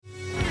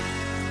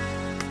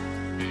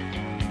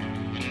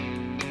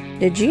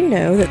Did you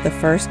know that the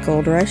first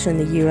gold rush in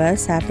the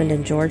U.S. happened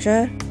in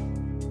Georgia?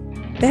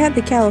 They had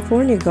the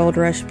California gold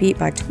rush beat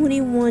by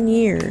 21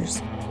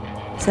 years.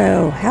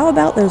 So, how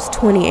about those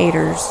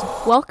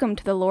 28ers? Welcome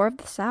to the Lore of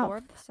the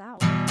South.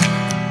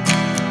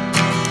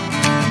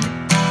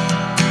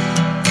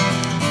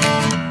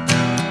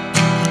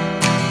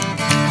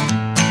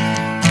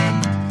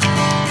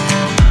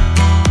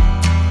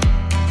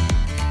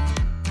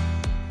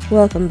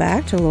 Welcome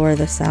back to Lore of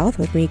the South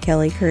with me,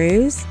 Kelly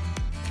Cruz.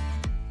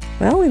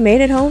 Well, we made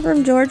it home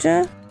from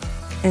Georgia,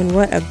 and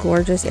what a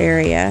gorgeous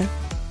area.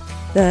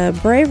 The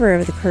braver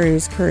of the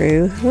cruise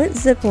crew went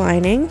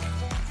ziplining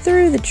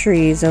through the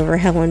trees over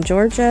Helen,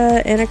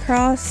 Georgia, and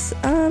across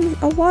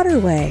a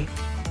waterway.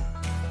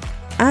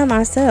 I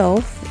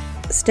myself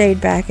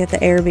stayed back at the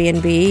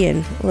Airbnb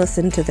and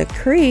listened to the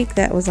creek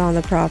that was on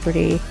the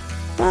property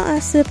while I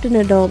sipped an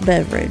adult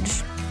beverage.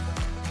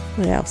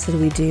 What else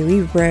did we do?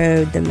 We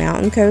rode the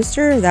mountain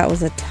coaster. That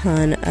was a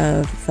ton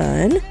of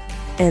fun.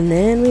 And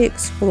then we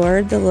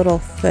explored the little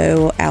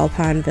faux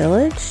alpine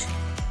village.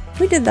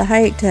 We did the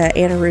hike to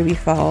Anaruby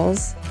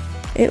Falls.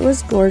 It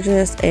was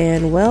gorgeous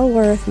and well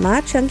worth my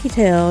chunky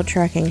tail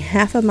trekking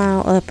half a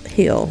mile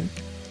uphill.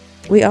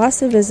 We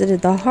also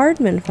visited the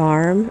Hardman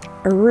Farm,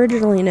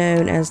 originally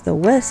known as the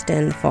West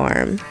End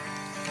Farm.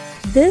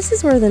 This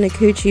is where the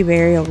Nacoochee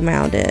Burial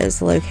Mound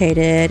is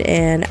located,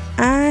 and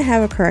I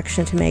have a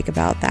correction to make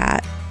about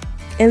that.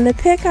 In the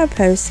pic I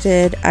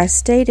posted, I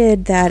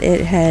stated that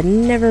it had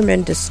never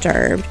been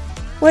disturbed,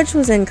 which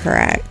was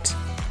incorrect.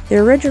 The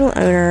original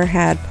owner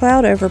had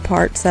plowed over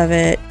parts of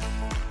it,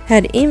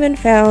 had even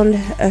found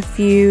a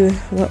few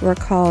what were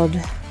called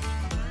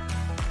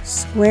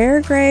square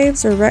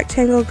graves or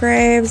rectangle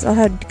graves. I'll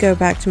have to go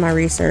back to my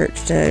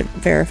research to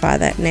verify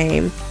that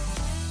name.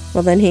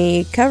 Well, then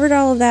he covered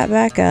all of that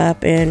back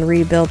up and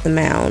rebuilt the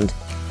mound,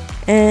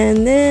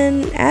 and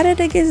then added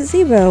a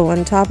gazebo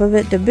on top of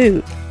it to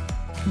boot.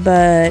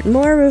 But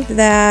more of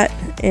that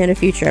in a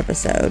future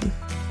episode.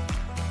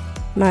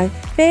 My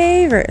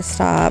favorite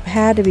stop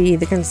had to be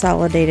the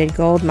Consolidated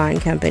Gold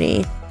Mine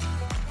Company.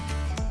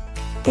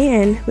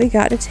 And we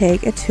got to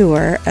take a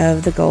tour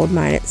of the gold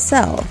mine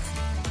itself.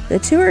 The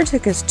tour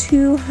took us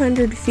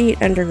 200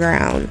 feet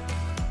underground.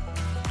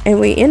 And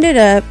we ended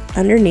up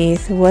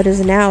underneath what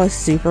is now a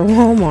super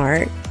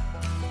Walmart.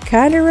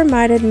 Kind of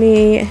reminded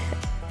me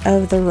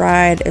of the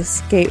ride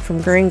Escape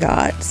from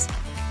Gringotts,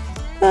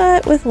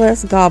 but with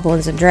less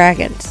goblins and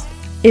dragons,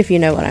 if you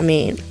know what I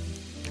mean.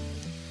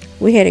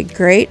 We had a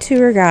great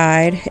tour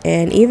guide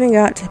and even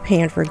got to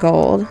pan for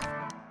gold.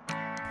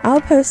 I'll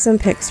post some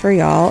pics for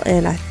y'all,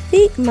 and I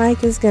think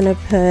Mike is going to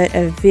put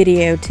a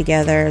video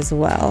together as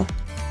well.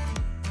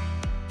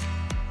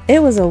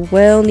 It was a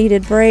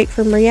well-needed break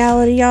from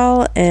reality,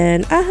 y'all,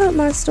 and I hope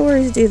my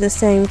stories do the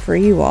same for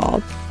you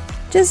all.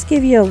 Just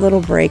give you a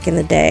little break in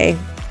the day.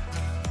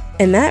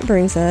 And that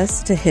brings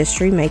us to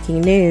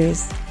history-making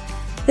news.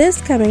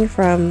 This coming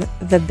from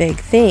The Big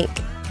Think.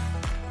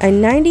 A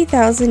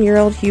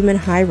 90,000-year-old human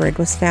hybrid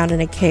was found in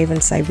a cave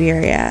in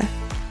Siberia,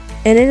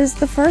 and it is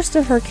the first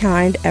of her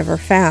kind ever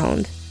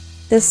found.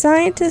 The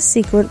scientists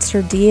sequenced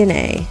her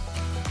DNA,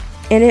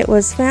 and it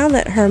was found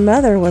that her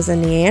mother was a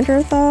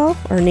Neanderthal,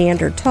 or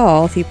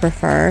Neanderthal if you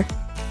prefer,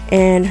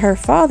 and her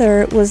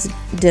father was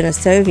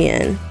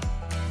Denisovian.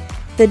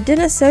 The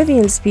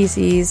Denisovian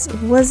species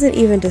wasn't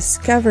even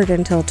discovered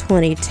until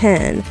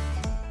 2010.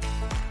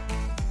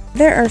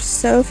 There are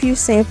so few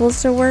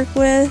samples to work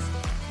with,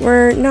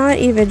 we're not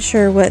even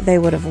sure what they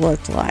would have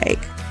looked like.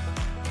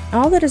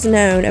 All that is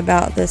known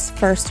about this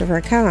first of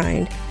her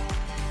kind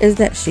is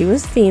that she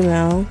was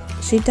female,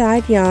 she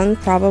died young,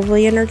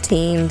 probably in her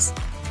teens,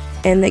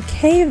 and the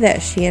cave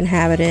that she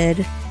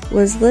inhabited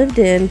was lived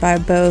in by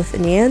both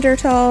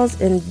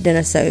Neanderthals and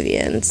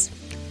Denisovians.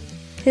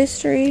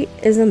 History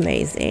is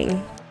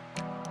amazing.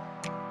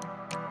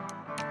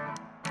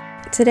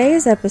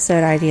 Today's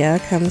episode idea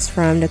comes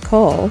from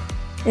Nicole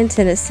in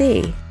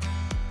Tennessee.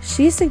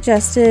 She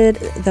suggested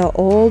the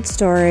old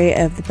story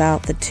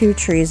about the two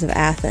trees of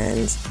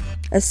Athens,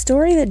 a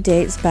story that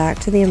dates back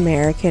to the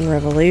American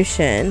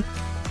Revolution.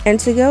 And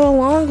to go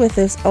along with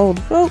this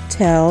old folk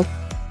tale,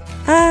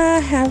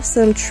 I have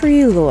some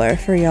tree lore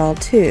for y'all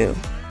too.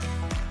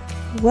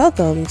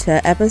 Welcome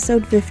to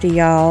episode 50,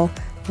 y'all,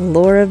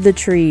 Lore of the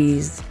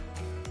Trees.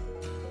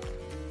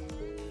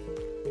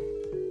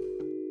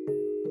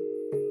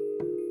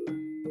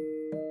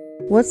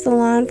 What's the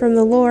line from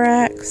the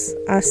Lorax?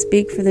 I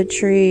speak for the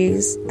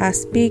trees, I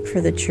speak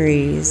for the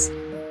trees,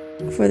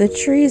 for the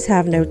trees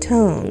have no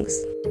tongues.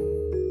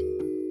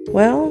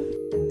 Well,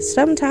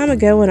 some time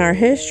ago in our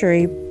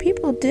history,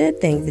 people did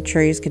think the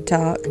trees could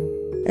talk,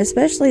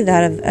 especially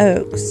that of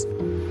oaks.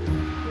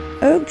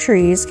 Oak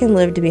trees can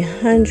live to be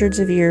hundreds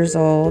of years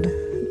old,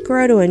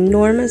 grow to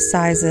enormous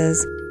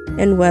sizes,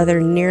 and weather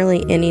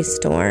nearly any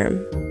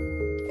storm.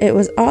 It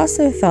was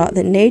also thought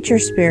that nature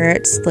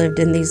spirits lived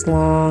in these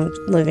long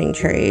living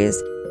trees,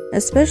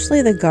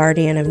 especially the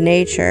guardian of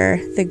nature,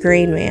 the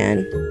green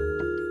man.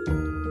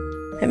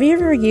 Have you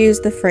ever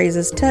used the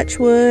phrases touch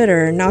wood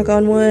or knock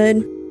on wood?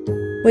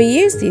 We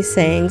use these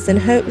sayings in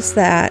hopes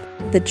that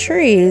the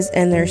trees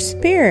and their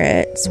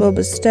spirits will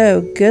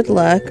bestow good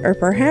luck or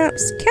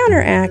perhaps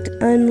counteract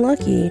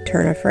unlucky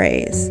turn of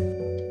phrase.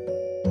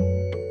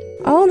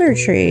 Alder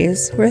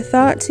trees were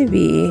thought to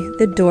be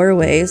the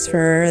doorways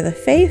for the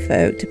fae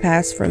folk to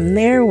pass from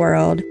their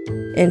world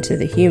into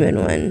the human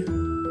one.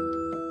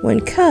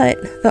 When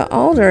cut, the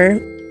alder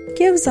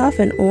gives off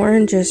an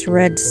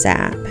orangish-red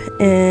sap,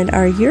 and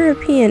our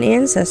European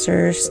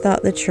ancestors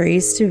thought the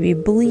trees to be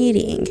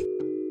bleeding.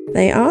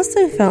 They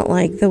also felt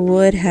like the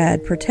wood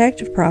had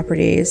protective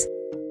properties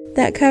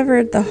that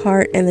covered the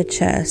heart and the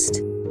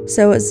chest,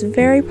 so it's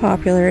very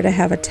popular to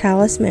have a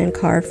talisman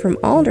carved from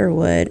alder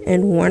wood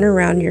and worn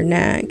around your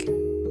neck,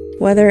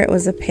 whether it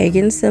was a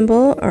pagan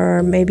symbol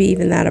or maybe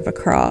even that of a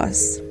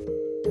cross.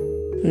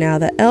 Now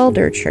the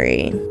elder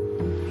tree.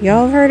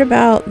 Y'all have heard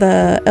about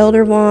the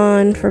elder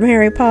wand from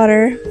Harry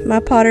Potter, my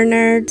Potter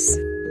nerds?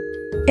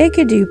 It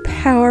could do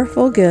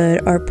powerful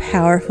good or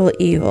powerful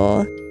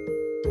evil,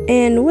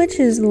 and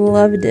witches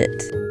loved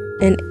it.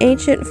 In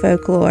ancient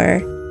folklore,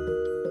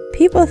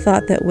 people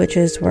thought that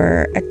witches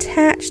were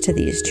attached to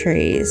these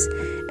trees,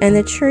 and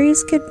the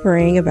trees could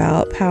bring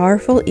about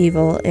powerful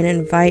evil and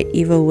invite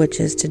evil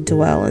witches to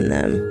dwell in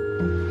them.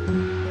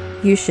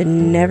 You should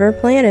never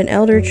plant an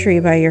elder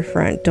tree by your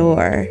front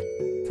door,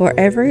 for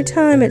every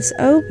time it's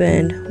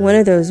opened, one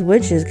of those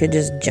witches could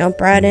just jump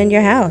right in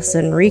your house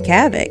and wreak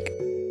havoc.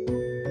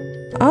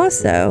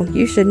 Also,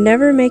 you should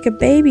never make a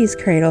baby's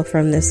cradle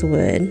from this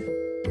wood.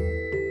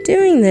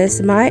 Doing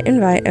this might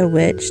invite a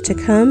witch to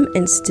come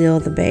and steal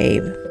the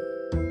babe.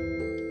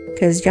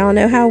 Because y'all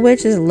know how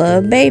witches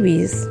love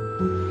babies.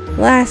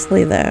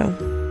 Lastly though,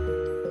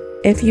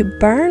 if you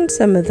burn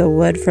some of the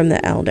wood from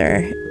the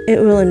elder, it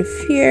will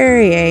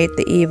infuriate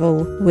the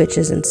evil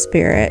witches and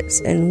spirits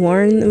and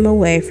warn them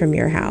away from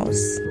your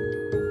house.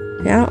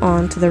 Now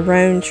on to the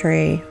rowan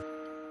tree.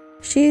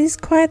 She's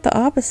quite the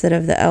opposite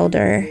of the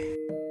elder.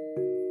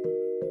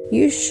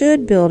 You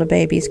should build a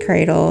baby's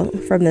cradle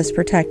from this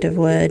protective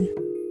wood.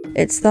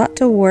 It's thought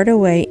to ward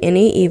away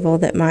any evil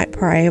that might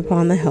prey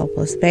upon the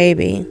helpless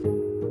baby.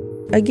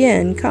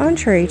 Again,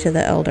 contrary to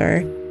the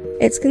elder,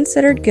 it's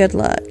considered good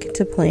luck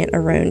to plant a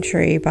rowan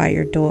tree by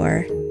your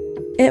door.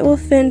 It will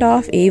fend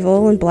off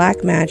evil and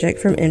black magic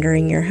from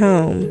entering your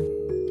home.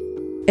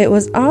 It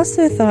was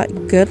also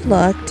thought good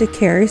luck to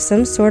carry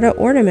some sort of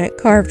ornament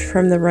carved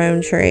from the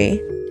rowan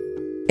tree.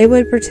 It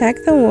would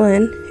protect the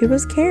one who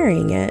was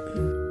carrying it.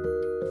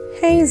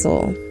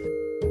 Hazel.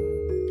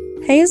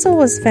 Hazel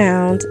was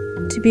found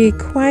to be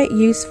quite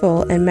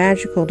useful and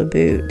magical to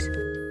boot.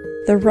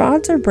 The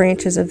rods or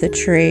branches of the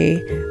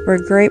tree were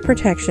great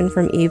protection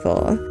from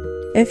evil.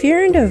 If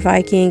you're into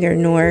Viking or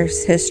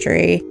Norse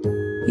history,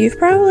 you've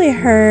probably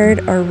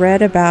heard or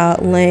read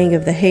about laying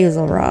of the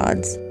hazel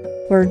rods,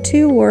 where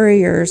two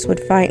warriors would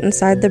fight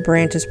inside the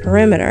branch's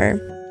perimeter.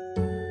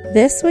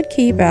 This would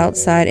keep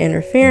outside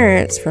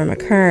interference from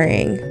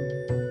occurring.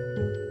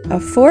 A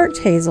forked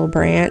hazel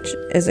branch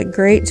is a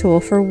great tool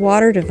for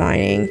water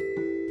divining.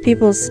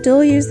 People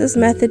still use this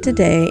method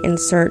today in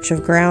search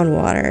of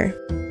groundwater.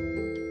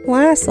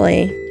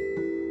 Lastly,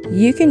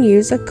 you can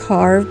use a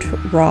carved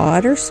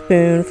rod or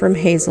spoon from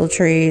hazel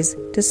trees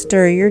to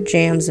stir your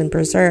jams and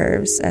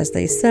preserves as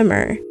they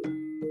simmer.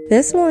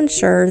 This will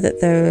ensure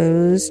that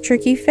those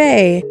tricky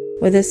fae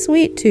with a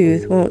sweet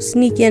tooth won't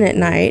sneak in at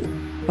night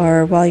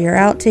or while you're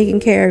out taking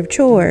care of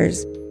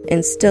chores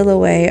and steal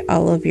away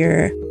all of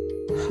your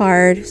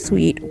hard,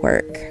 sweet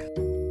work.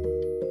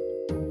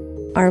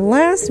 Our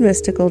last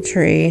mystical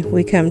tree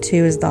we come to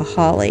is the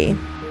holly.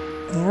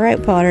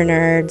 Alright, Potter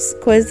nerds,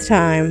 quiz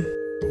time.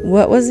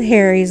 What was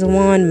Harry's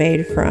wand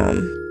made from?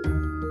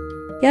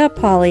 Yep,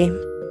 holly.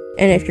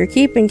 And if you're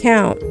keeping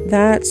count,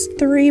 that's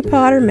 3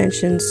 Potter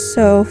mentions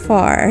so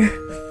far.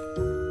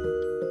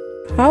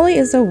 Holly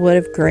is a wood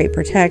of great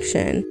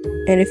protection,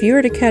 and if you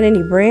were to cut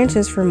any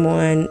branches from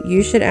one,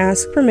 you should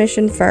ask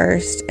permission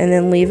first and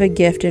then leave a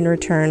gift in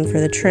return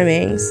for the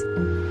trimmings.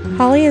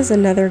 Holly is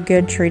another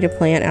good tree to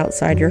plant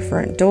outside your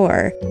front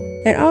door.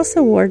 It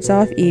also wards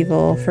off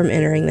evil from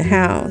entering the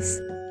house.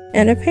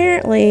 And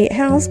apparently,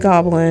 house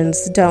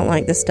goblins don't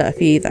like the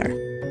stuff either.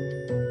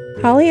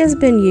 Holly has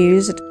been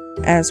used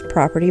as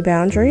property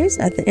boundaries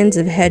at the ends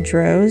of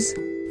hedgerows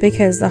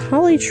because the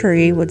holly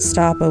tree would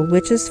stop a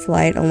witch's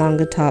flight along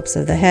the tops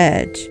of the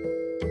hedge.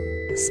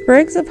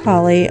 Sprigs of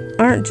holly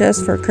aren't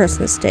just for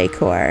Christmas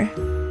decor.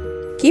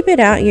 Keep it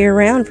out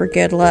year-round for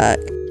good luck.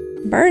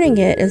 Burning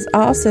it is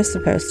also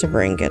supposed to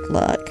bring good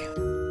luck.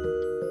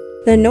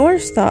 The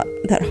Norse thought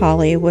that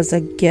holly was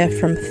a gift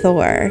from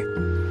Thor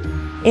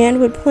and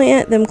would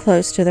plant them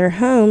close to their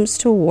homes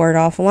to ward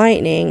off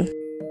lightning.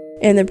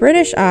 In the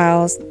British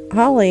Isles,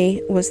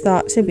 holly was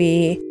thought to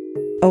be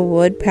a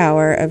wood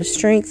power of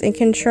strength and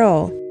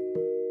control,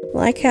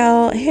 like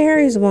how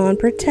Harry's wand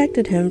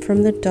protected him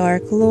from the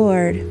Dark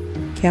Lord.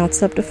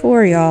 Counts up to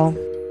 4, y'all.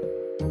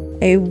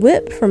 A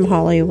whip from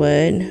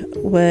Hollywood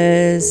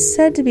was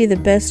said to be the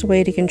best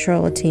way to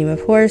control a team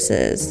of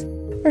horses,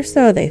 or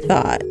so they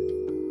thought.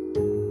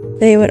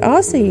 They would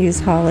also use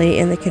holly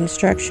in the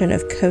construction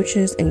of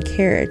coaches and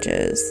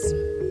carriages.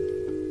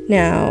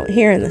 Now,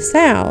 here in the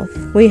South,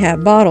 we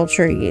have bottle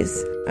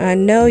trees. I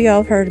know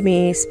y'all have heard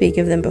me speak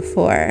of them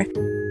before,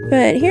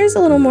 but here's a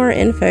little more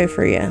info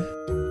for you.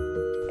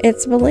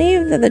 It's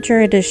believed that the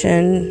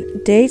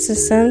tradition dates to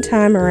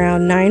sometime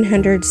around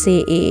 900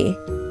 CE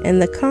in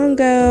the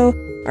Congo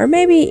or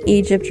maybe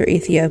Egypt or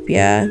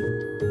Ethiopia.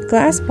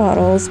 Glass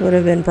bottles would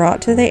have been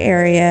brought to the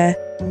area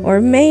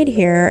or made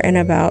here in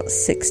about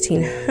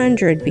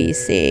 1600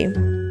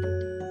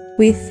 BC.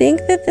 We think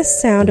that the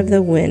sound of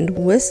the wind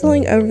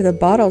whistling over the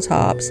bottle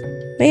tops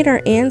made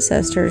our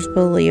ancestors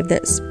believe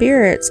that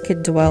spirits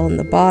could dwell in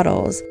the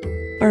bottles,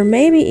 or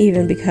maybe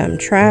even become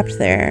trapped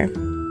there.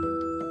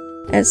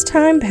 As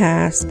time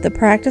passed, the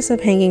practice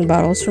of hanging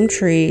bottles from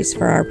trees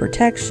for our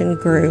protection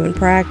grew in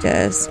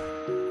practice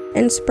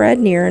and spread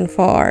near and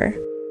far.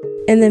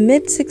 In the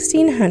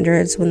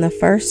mid-1600s, when the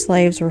first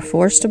slaves were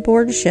forced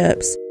aboard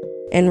ships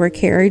and were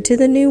carried to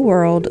the New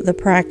World, the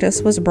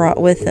practice was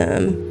brought with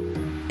them.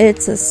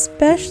 It's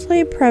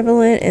especially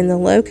prevalent in the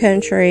Low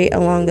Country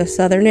along the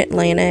southern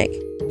Atlantic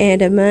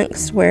and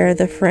amongst where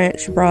the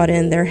French brought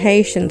in their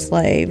Haitian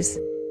slaves.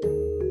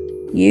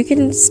 You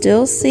can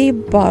still see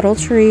bottle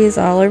trees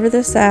all over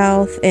the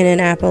South and in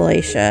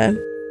Appalachia.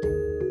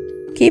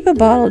 Keep a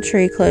bottle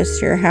tree close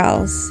to your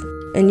house,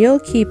 and you'll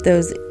keep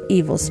those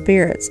evil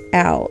spirits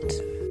out.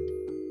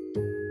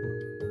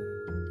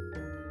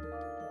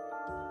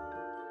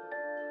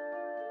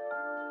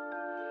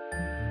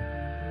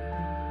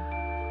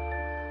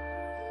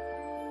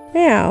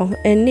 Now,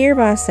 in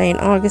nearby St.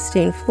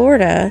 Augustine,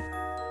 Florida,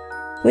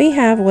 we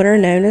have what are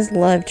known as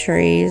love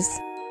trees.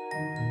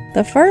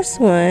 The first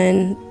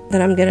one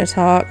that I'm going to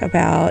talk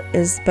about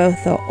is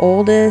both the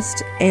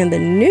oldest and the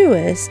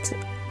newest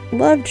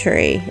love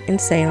tree in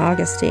St.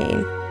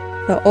 Augustine,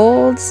 the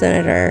Old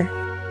Senator.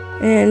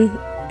 And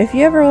if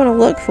you ever want to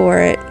look for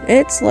it,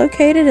 it's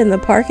located in the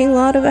parking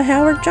lot of a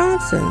Howard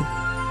Johnson.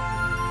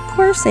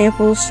 Core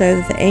samples show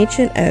that the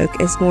ancient oak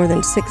is more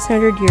than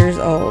 600 years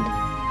old.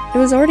 It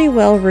was already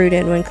well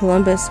rooted when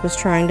Columbus was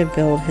trying to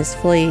build his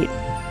fleet.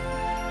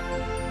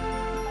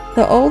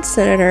 The Old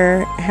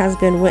Senator has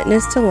been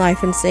witness to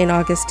life in St.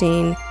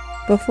 Augustine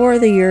before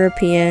the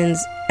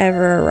Europeans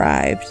ever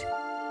arrived.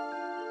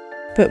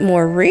 But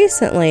more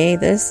recently,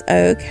 this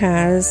oak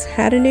has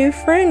had a new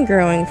friend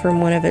growing from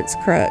one of its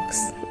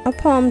crooks, a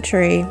palm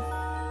tree.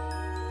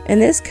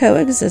 And this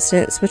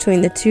coexistence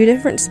between the two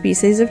different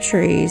species of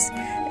trees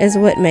is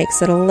what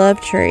makes it a love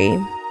tree.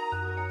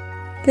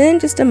 Then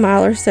just a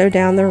mile or so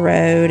down the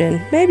road,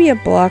 and maybe a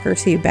block or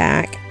two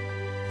back,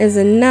 is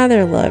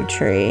another love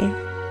tree.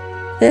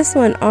 This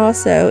one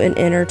also an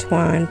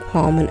intertwined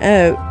palm and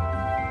oak.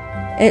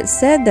 It's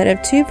said that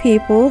if two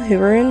people who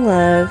are in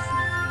love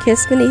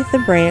kiss beneath the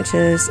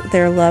branches,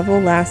 their love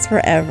will last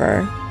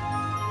forever.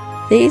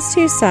 These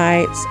two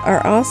sites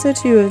are also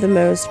two of the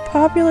most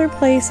popular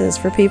places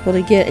for people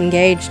to get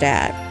engaged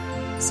at.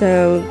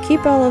 So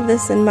keep all of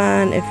this in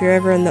mind if you're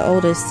ever in the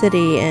oldest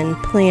city and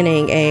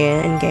planning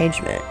an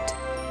engagement.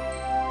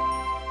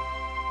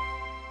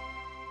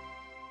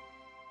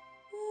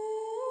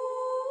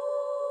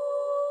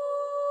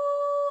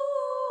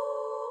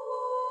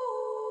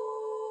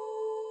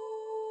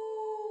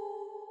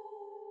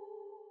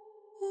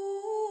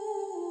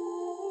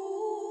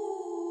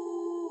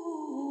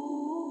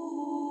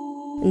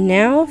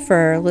 Now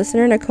for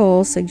listener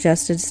Nicole's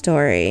suggested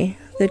story,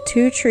 The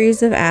Two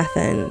Trees of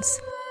Athens.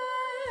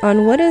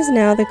 On what is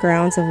now the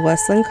grounds of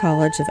Wesleyan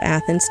College of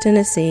Athens,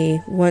 Tennessee,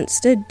 once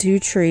stood two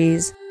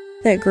trees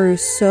that grew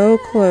so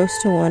close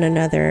to one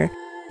another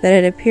that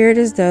it appeared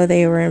as though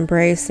they were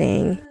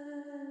embracing.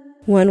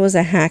 One was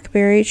a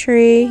hackberry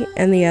tree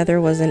and the other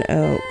was an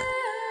oak.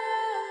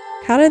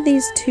 How did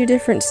these two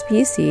different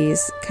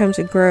species come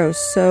to grow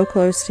so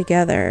close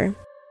together?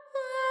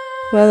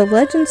 Well, the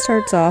legend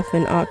starts off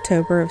in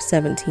October of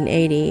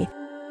 1780,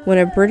 when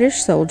a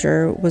British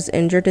soldier was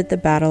injured at the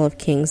Battle of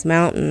Kings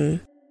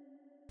Mountain.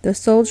 The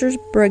soldier's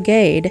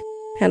brigade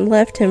had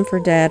left him for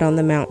dead on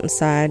the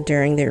mountainside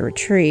during their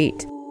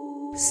retreat.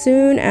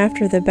 Soon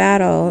after the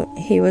battle,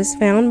 he was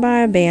found by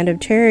a band of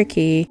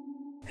Cherokee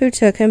who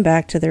took him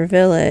back to their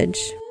village.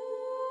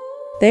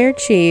 Their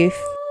chief,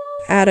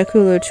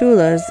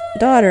 Attakulla's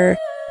daughter,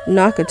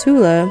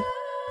 Nakatula,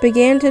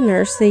 began to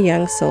nurse the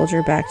young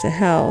soldier back to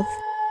health.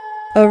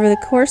 Over the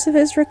course of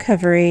his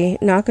recovery,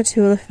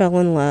 Nakatula fell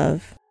in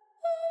love.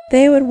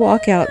 They would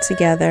walk out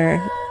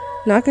together,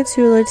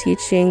 Nakatula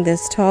teaching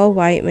this tall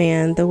white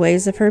man the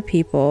ways of her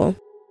people,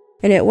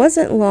 and it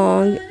wasn't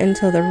long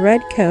until the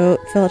redcoat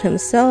felt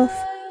himself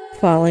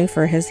falling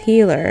for his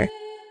healer,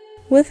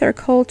 with her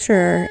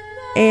culture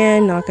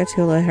and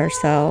Nakatula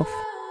herself.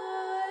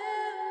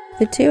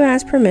 The two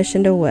asked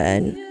permission to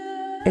wed,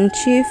 and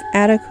Chief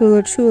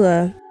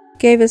Attakulla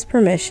gave his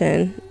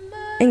permission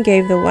and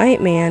gave the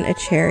white man a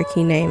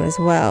Cherokee name as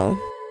well,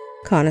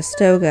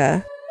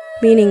 Conestoga,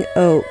 meaning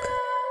oak,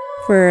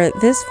 for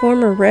this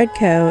former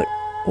redcoat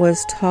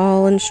was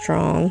tall and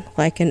strong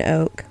like an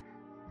oak.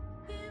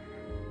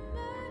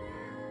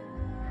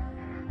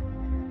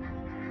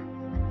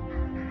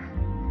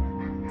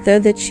 Though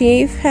the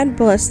chief had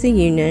blessed the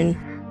union,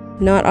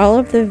 not all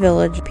of the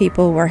village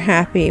people were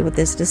happy with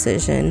this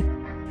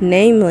decision,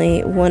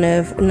 namely one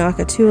of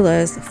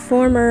Nakatula's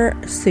former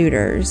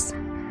suitors,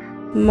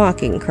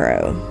 Mocking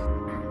Crow.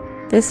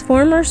 This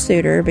former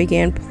suitor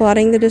began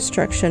plotting the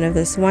destruction of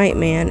this white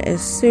man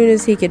as soon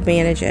as he could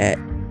manage it.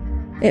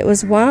 It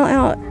was while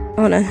out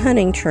on a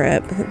hunting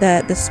trip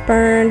that the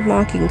spurned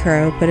Mocking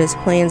Crow put his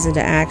plans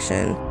into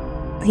action.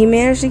 He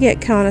managed to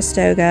get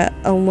Conestoga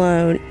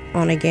alone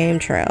on a game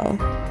trail.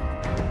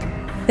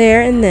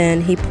 There and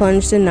then he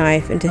plunged a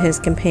knife into his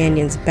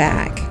companion's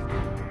back.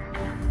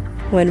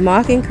 When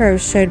Mocking Crow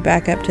showed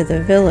back up to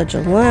the village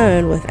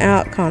alone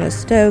without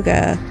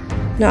Conestoga,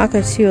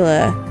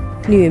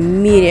 Nakatula knew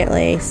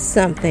immediately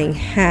something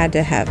had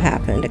to have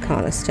happened to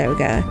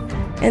Conestoga,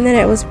 and that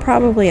it was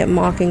probably at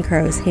Mocking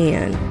Crow's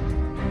hand.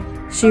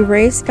 She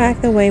raced back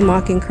the way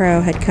Mocking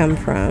Crow had come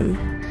from.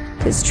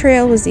 His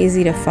trail was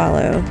easy to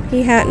follow.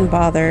 He hadn't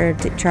bothered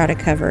to try to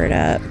cover it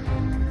up.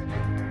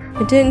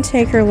 It didn't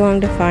take her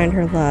long to find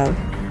her love.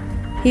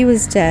 He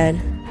was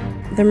dead,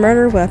 the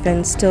murder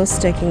weapon still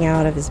sticking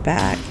out of his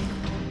back.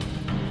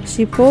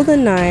 She pulled the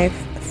knife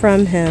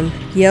from him,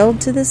 yelled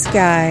to the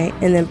sky,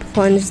 and then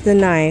plunged the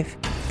knife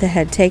that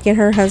had taken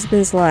her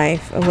husband's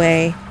life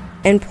away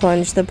and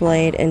plunged the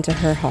blade into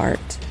her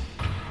heart.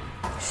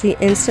 She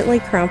instantly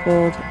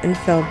crumpled and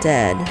fell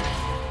dead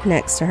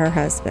next to her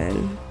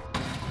husband.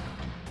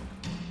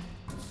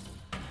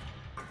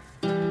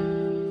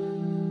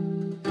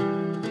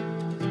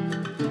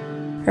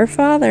 Her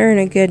father and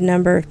a good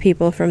number of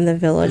people from the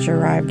village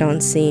arrived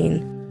on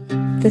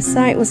scene. The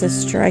sight was a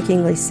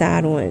strikingly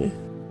sad one.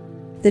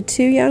 The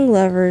two young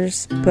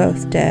lovers,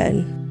 both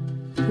dead.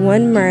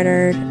 One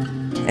murdered,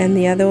 and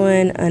the other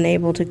one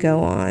unable to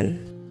go on.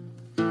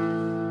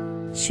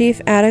 Chief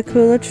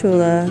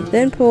Attakullachulla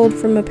then pulled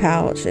from a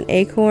pouch an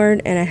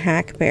acorn and a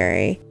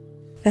hackberry,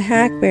 the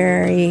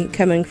hackberry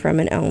coming from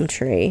an elm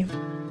tree.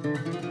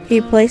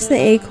 He placed the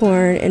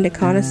acorn into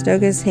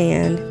Conestoga's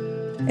hand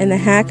and the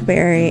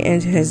hackberry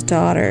into his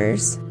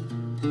daughter's,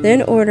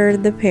 then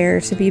ordered the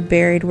pair to be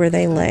buried where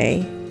they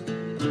lay.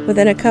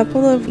 Within a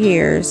couple of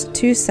years,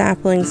 two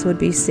saplings would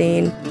be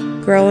seen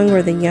growing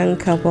where the young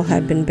couple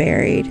had been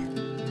buried.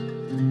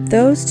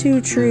 Those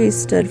two trees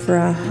stood for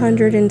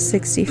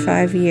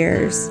 165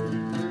 years,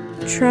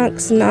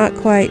 trunks not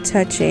quite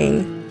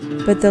touching,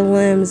 but the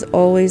limbs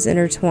always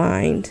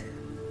intertwined.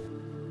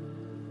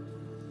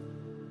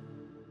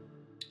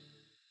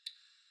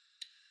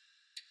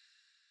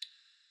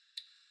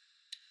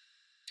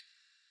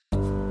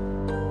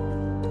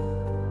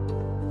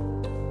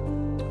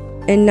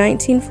 In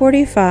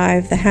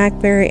 1945, the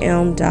hackberry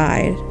elm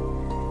died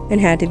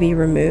and had to be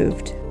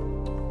removed.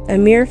 A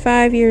mere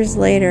 5 years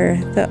later,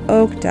 the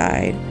oak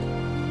died.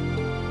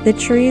 The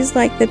trees,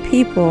 like the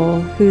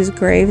people whose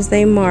graves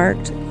they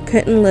marked,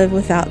 couldn't live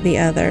without the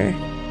other.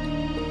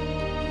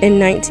 In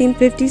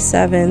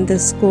 1957, the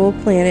school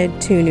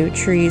planted 2 new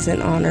trees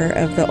in honor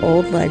of the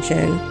old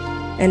legend,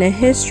 and a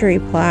history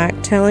plaque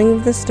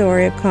telling the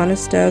story of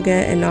Conestoga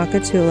and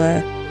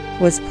Nakatula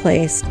was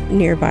placed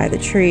nearby the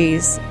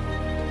trees.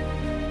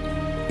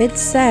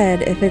 It's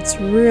said if it's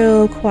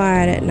real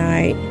quiet at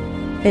night,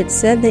 it's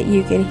said that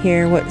you can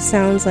hear what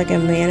sounds like a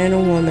man and a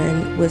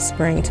woman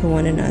whispering to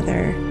one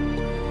another.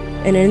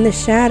 And in the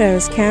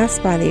shadows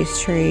cast by these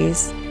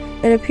trees,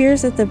 it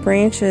appears that the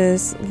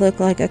branches look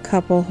like a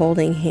couple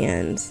holding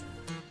hands.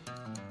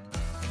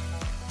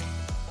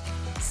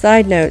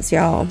 Side notes,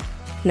 y'all.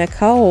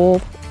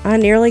 Nicole, I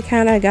nearly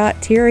kind of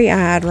got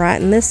teary-eyed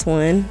writing this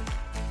one.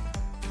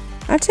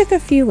 I took a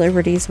few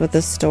liberties with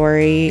the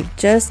story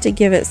just to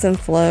give it some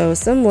flow,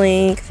 some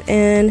length,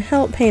 and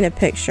help paint a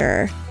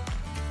picture.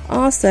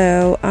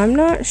 Also, I'm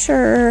not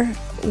sure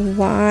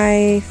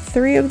why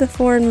 3 of the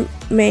 4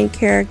 main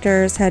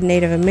characters had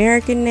Native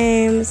American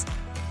names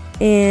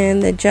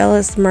and the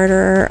jealous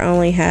murderer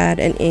only had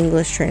an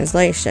English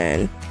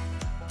translation.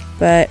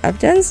 But I've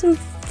done some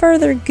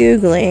further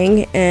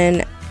Googling,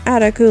 and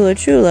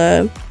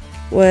Attakullachulla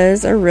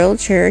was a real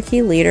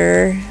Cherokee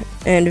leader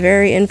and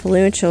very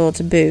influential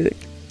to boot.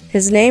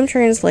 His name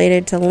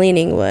translated to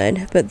Leaning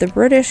Wood, but the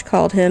British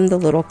called him the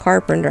Little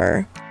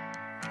Carpenter.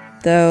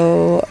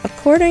 Though,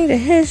 according to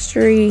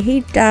history, he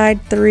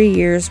died 3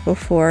 years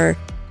before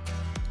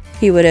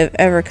he would have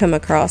ever come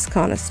across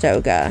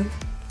Conestoga.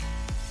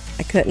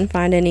 I couldn't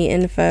find any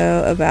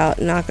info about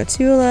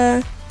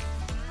Nakatula,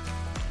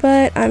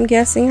 but I'm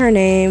guessing her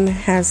name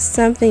has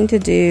something to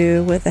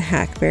do with the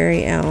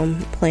hackberry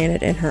elm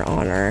planted in her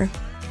honor.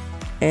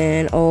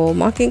 And old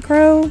Mocking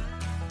Crow,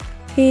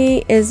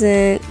 he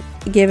isn't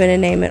given a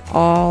name at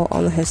all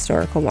on the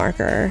historical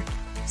marker.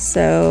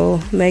 So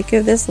make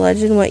of this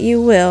legend what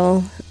you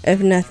will.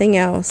 If nothing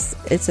else,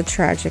 it's a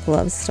tragic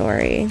love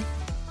story.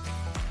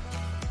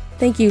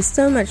 Thank you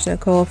so much,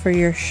 Nicole, for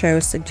your show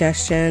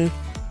suggestion.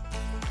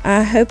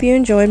 I hope you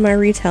enjoyed my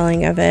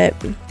retelling of it.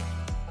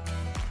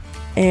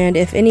 And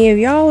if any of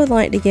y'all would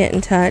like to get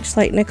in touch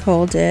like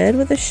Nicole did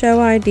with a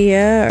show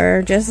idea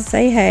or just to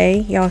say hey,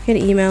 y'all can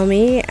email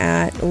me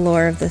at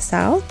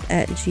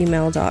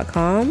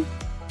loreofthesouth@gmail.com.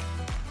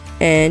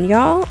 And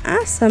y'all,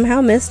 I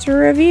somehow missed a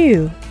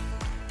review.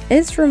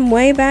 It's from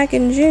way back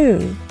in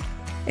June,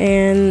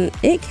 and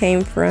it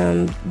came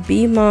from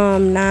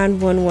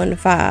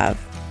BMom9115.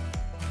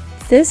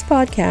 This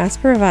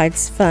podcast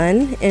provides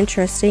fun,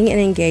 interesting, and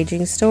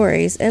engaging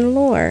stories and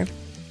lore.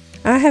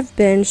 I have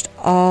binged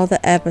all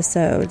the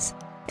episodes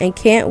and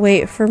can't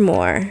wait for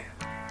more.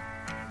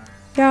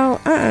 Y'all,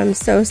 I am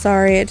so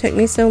sorry it took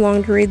me so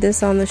long to read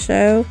this on the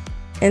show,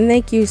 and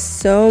thank you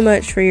so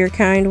much for your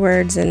kind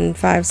words and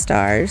 5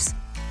 stars.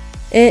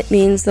 It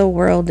means the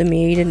world to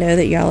me to know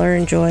that y'all are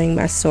enjoying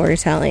my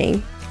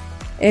storytelling.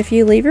 If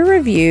you leave a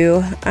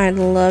review, I'd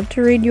love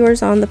to read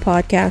yours on the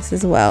podcast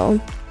as well.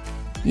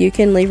 You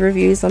can leave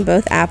reviews on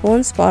both Apple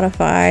and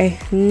Spotify,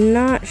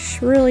 not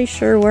really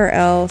sure where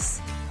else.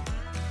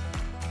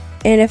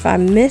 And if I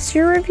miss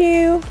your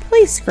review,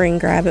 please screen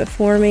grab it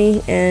for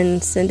me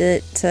and send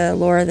it to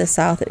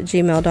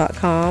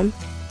laurathesouth@gmail.com.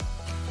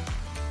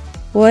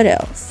 What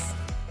else?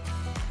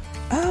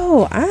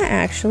 Oh, I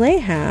actually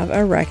have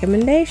a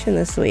recommendation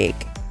this week.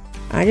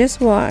 I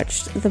just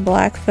watched The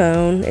Black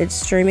Phone. It's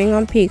streaming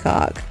on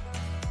Peacock.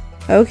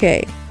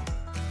 Okay,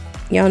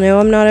 y'all know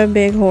I'm not a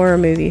big horror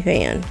movie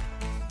fan.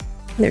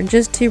 They're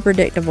just too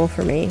predictable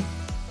for me.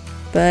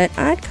 But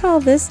I'd call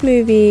this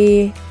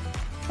movie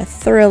a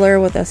thriller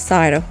with a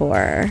side of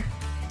horror.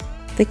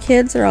 The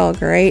kids are all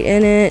great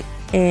in it,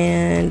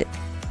 and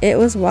it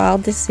was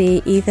wild to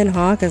see Ethan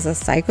Hawke as a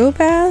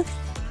psychopath.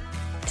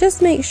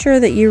 Just make sure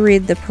that you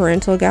read the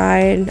parental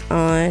guide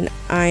on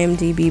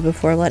IMDb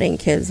before letting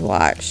kids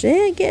watch.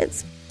 It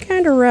gets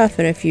kind of rough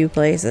in a few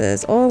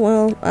places. Oh,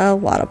 well, a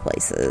lot of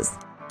places.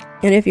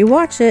 And if you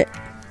watch it,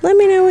 let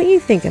me know what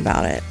you think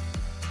about it.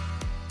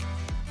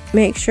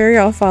 Make sure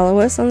y'all follow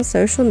us on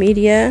social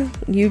media,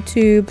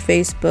 YouTube,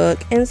 Facebook,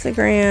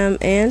 Instagram,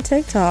 and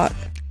TikTok.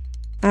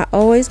 I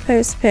always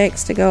post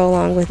pics to go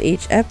along with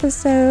each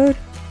episode.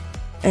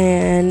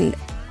 And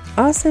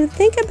also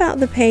think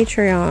about the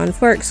Patreon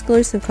for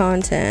exclusive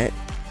content.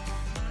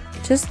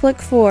 Just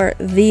look for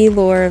The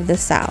Lore of the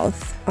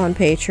South on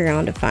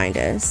Patreon to find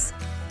us.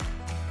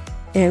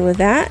 And with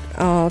that,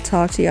 I'll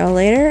talk to y'all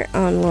later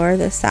on Lore of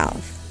the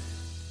South.